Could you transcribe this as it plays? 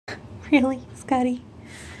Really, Scotty?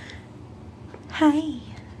 Hi.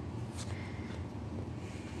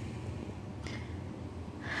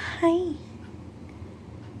 Hi.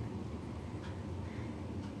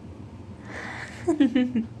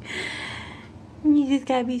 You just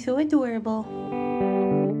gotta be so adorable.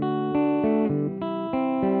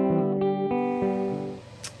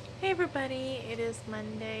 Hey everybody, it is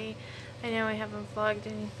Monday. I know I haven't vlogged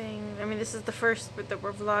anything. I mean, this is the first that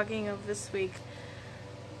we're vlogging of this week.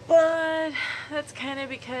 But that's kind of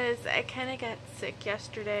because I kind of got sick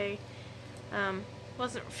yesterday.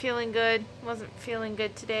 Wasn't feeling good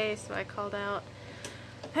today, so I called out.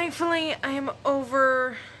 Thankfully, I am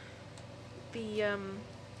over the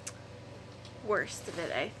worst of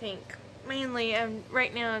it, I think. Mainly,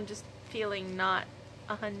 right now I'm just feeling not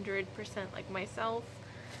 100% like myself.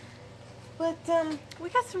 But we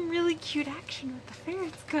got some really cute action with the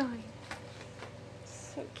ferrets going.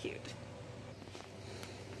 So cute.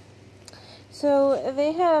 So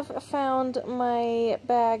they have found my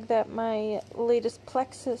bag that my latest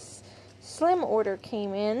Plexus Slim order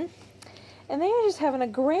came in, and they are just having a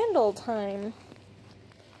grand old time.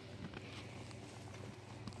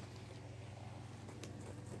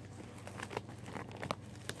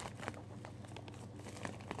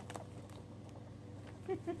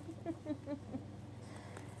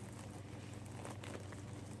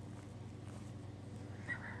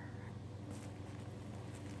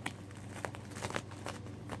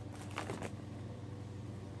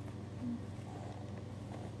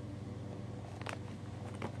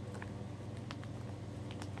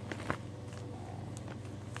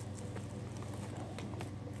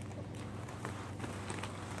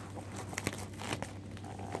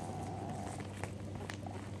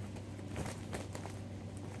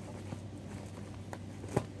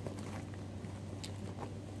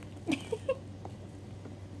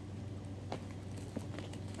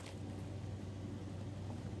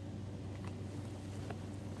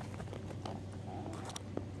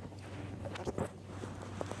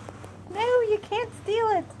 No, you can't steal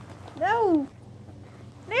it. No.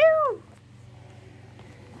 No.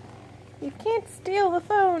 You can't steal the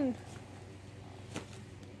phone.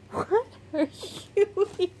 What are you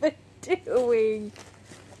even doing?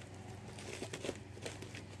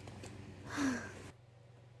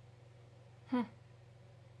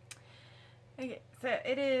 Okay, so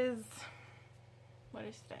it is, what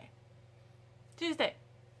is today? Tuesday.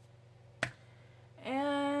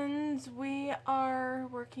 And we are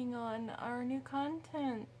working on our new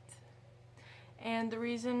content. And the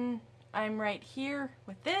reason I'm right here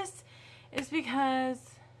with this is because,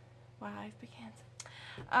 wow, I've been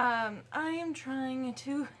canceled. I am trying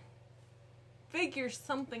to figure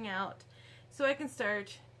something out so I can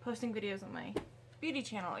start posting videos on my beauty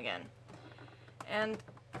channel again. And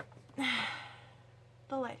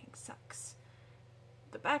the lighting sucks.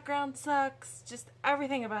 The background sucks. Just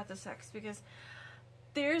everything about this sucks because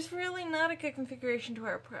there's really not a good configuration to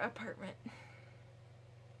our apartment.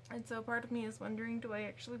 And so part of me is wondering, do I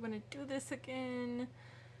actually want to do this again?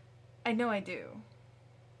 I know I do.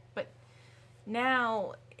 But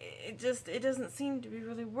now it doesn't seem to be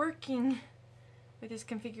really working with this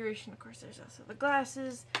configuration. Of course, there's also the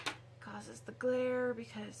glasses. It causes the glare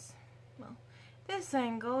because, well, this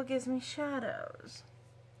angle gives me shadows.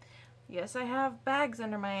 Yes, I have bags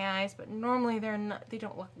under my eyes, but normally they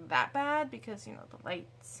don't look that bad because, you know, the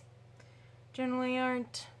lights generally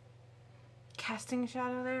aren't casting a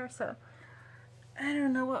shadow there. So I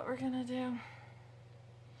don't know what we're gonna do,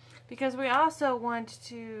 because we also want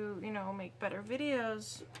to, you know, make better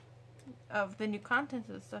videos of the new content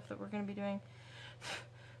and stuff that we're gonna be doing,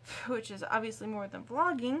 which is obviously more than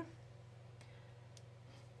vlogging.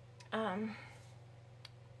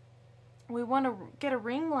 We want to get a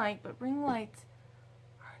ring light, but ring lights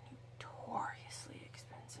are notoriously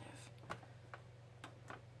expensive.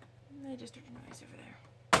 They just heard a noise over there.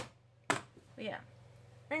 But yeah,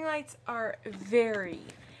 ring lights are very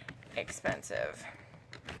expensive.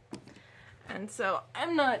 And so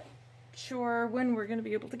I'm not sure when we're going to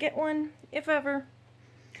be able to get one, if ever.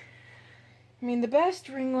 I mean, the best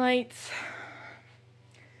ring lights,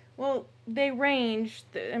 well, they range.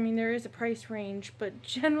 I mean, there is a price range, but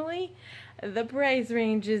generally the price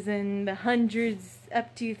range is in the hundreds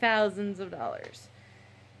up to thousands of dollars.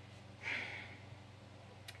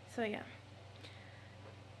 So yeah,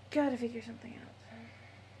 gotta figure something out.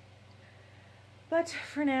 But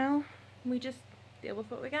for now, we just deal with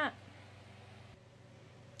what we got.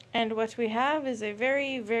 And what we have is a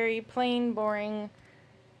very, very plain, boring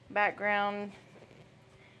background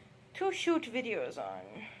to shoot videos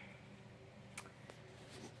on.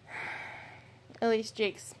 At least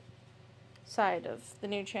Jake's side of the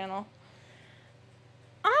new channel.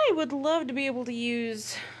 I would love to be able to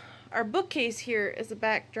use our bookcase here as a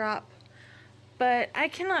backdrop, but I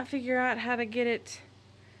cannot figure out how to get it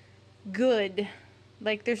good.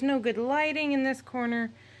 Like, there's no good lighting in this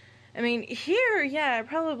corner. I mean, here, yeah, it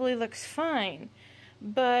probably looks fine,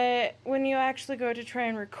 but when you actually go to try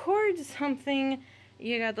and record something,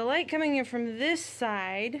 you got the light coming in from this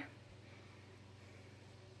side,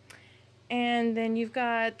 and then you've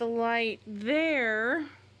got the light there,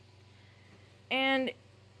 and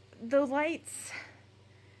the lights,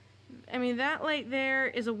 I mean, that light there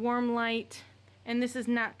is a warm light, and this is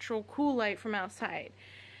natural cool light from outside.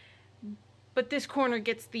 But this corner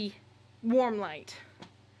gets the warm light.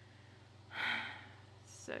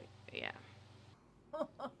 So, yeah.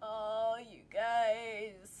 Oh, you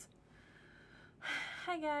guys.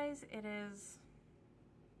 Hi, guys. It is...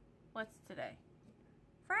 What's today?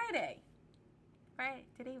 Friday. Friday.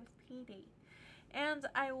 Today was PD. And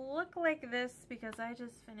I look like this because I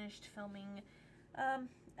just finished filming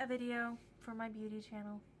a video for my beauty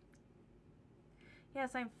channel.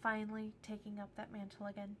 Yes, I'm finally taking up that mantle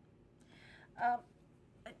again.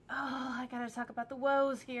 I gotta talk about the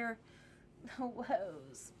woes here. The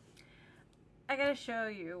woes. I gotta show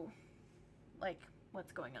you, like,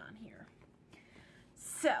 what's going on here.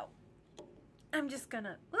 So, I'm just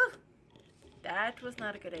gonna... Ooh, that was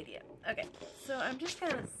not a good idea. Okay, so I'm just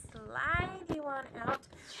gonna slide you on out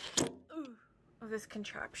of this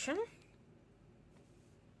contraption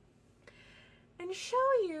and show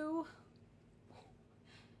you.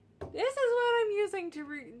 This is what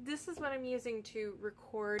I'm using to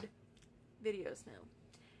record videos now.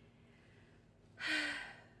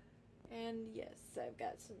 And yes, I've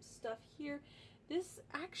got some stuff here. This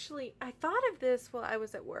actually, I thought of this while I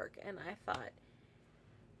was at work, and I thought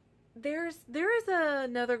there is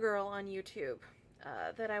another girl on YouTube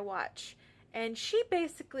that I watch, and she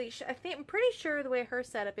basically, I'm pretty sure the way her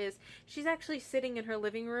setup is, she's actually sitting in her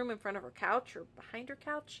living room in front of her couch or behind her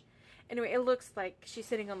couch. Anyway, it looks like she's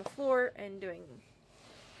sitting on the floor and doing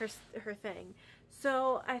her thing.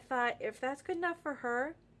 So I thought, if that's good enough for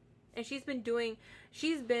her, and she's been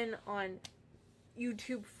on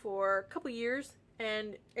YouTube for a couple years,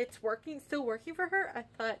 and it's still working for her, I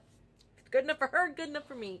thought, if it's good enough for her, good enough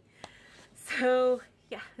for me. So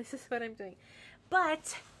yeah, this is what I'm doing.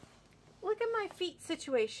 But look at my feet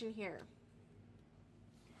situation here.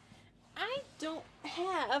 I don't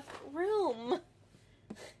have room.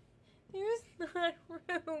 There's not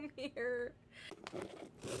room here.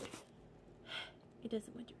 It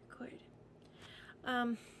doesn't want to record.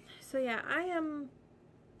 So yeah, I am,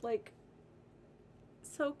 like,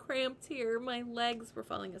 so cramped here. My legs were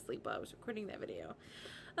falling asleep while I was recording that video.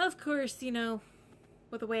 Of course, you know,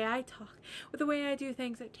 with the way I talk, with the way I do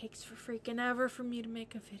things, it takes for freaking ever for me to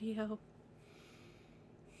make a video.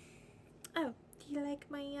 Oh, do you like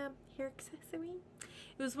my hair accessory?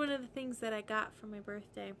 It was one of the things that I got for my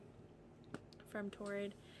birthday from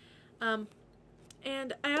Torrid.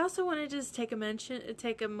 And I also want to just take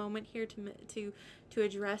a moment here to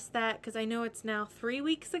address that, because I know it's now 3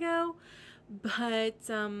 weeks ago, but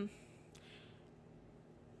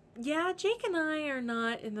yeah, Jake and I are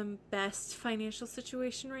not in the best financial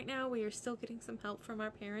situation right now. We are still getting some help from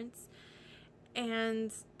our parents,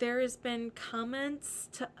 and there has been comments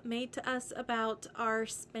made to us about our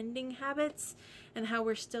spending habits and how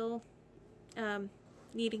we're still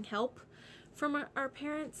needing help from our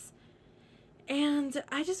parents. And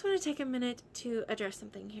I just want to take a minute to address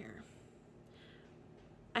something here.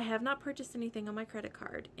 I have not purchased anything on my credit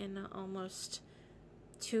card in almost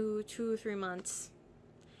two or 3 months.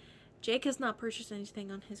 Jake has not purchased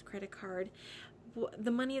anything on his credit card.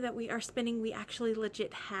 The money that we are spending, we actually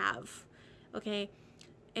legit have. Okay?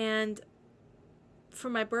 And for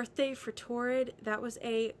my birthday, for Torrid, that was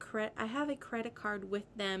I have a credit card with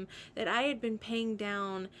them that I had been paying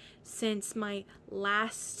down since my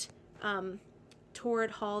last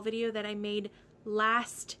Torrid haul video that I made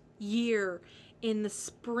last year in the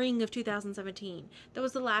spring of 2017. That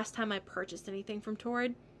was the last time I purchased anything from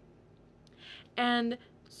Torrid. And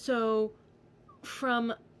so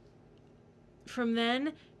from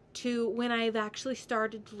then to when I've actually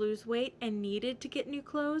started to lose weight and needed to get new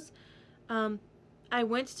clothes, I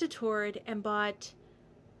went to Torrid and bought,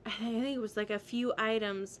 I think it was like a few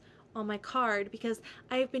items on my card, because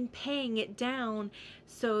I've been paying it down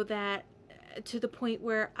so that to the point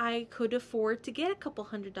where I could afford to get a couple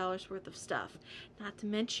 $100 worth of stuff. Not to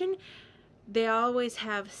mention, they always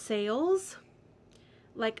have sales.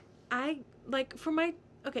 For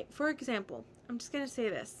example, I'm just gonna say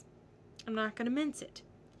this. I'm not gonna mince it.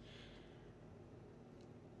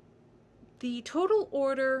 The total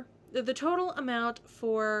amount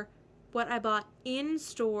for what I bought in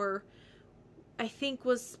store, I think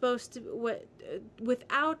was supposed to,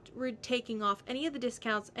 without taking off any of the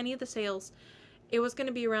discounts, any of the sales, it was going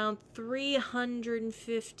to be around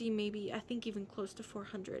 $350, maybe, I think even close to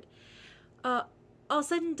 $400. All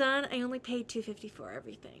said and done, I only paid $250 for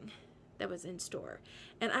everything that was in store.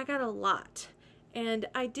 And I got a lot. And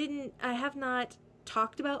I've not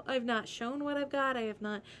shown what I've got. I have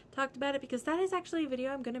not talked about it because that is actually a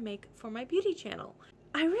video I'm going to make for my beauty channel.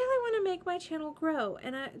 I really want to make my channel grow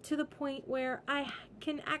and to the point where I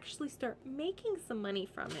can actually start making some money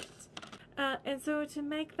from it. And so to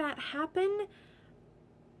make that happen,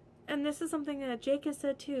 and this is something that Jake has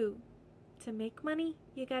said too, to make money,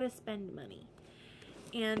 you gotta spend money.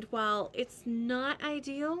 And while it's not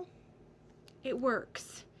ideal, it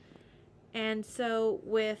works. And so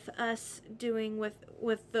with us doing,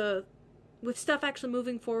 with stuff actually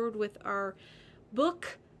moving forward with our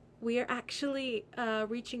book, we are actually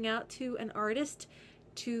reaching out to an artist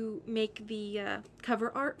to make the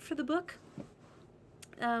cover art for the book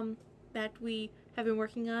that we have been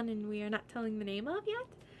working on and we are not telling the name of yet.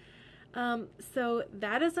 So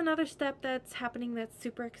that is another step that's happening that's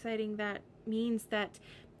super exciting. That means that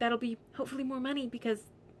that'll be hopefully more money, because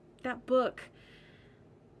that book,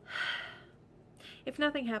 if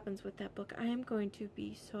nothing happens with that book, I am going to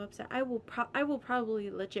be so upset. I will probably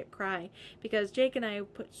legit cry, because Jake and I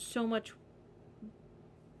put so much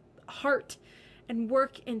heart and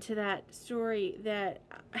work into that story that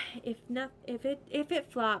if it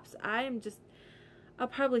flops, I'll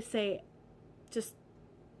probably say just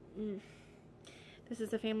this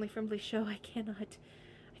is a family-friendly show. I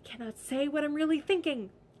cannot say what I'm really thinking.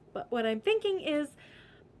 But what I'm thinking is,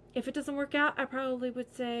 if it doesn't work out, I probably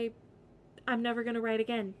would say I'm never going to write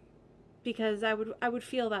again, because I would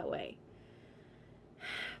feel that way.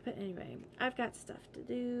 But anyway, I've got stuff to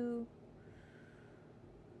do,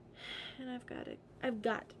 and I've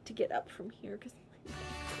got to get up from here because